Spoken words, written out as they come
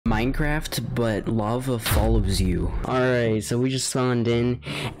Minecraft, but lava follows you. Alright, so we just spawned in,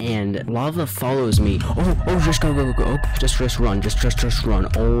 and lava follows me. Oh, just go. Oh, just run. Just run.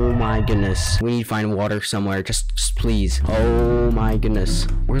 Oh my goodness. We need to find water somewhere. Just please. Oh my goodness.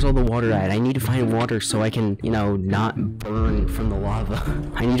 Where's all the water at? I need to find water so I can, you know, not burn from the lava.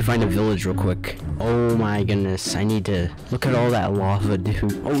 I need to find a village real quick. Oh my goodness. I need to look at all that lava,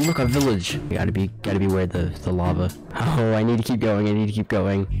 dude. Oh, look, a village. Gotta be where the lava. Oh, I need to keep going.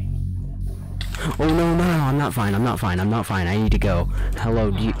 Oh no, I'm not fine. I need to go.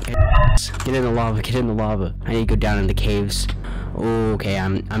 Hello, get in the lava. I need to go down in the caves. Okay,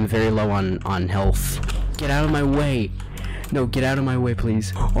 I'm very low on health. Get out of my way. No, get out of my way,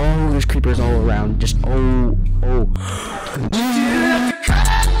 please. Oh, there's creepers all around. Just oh.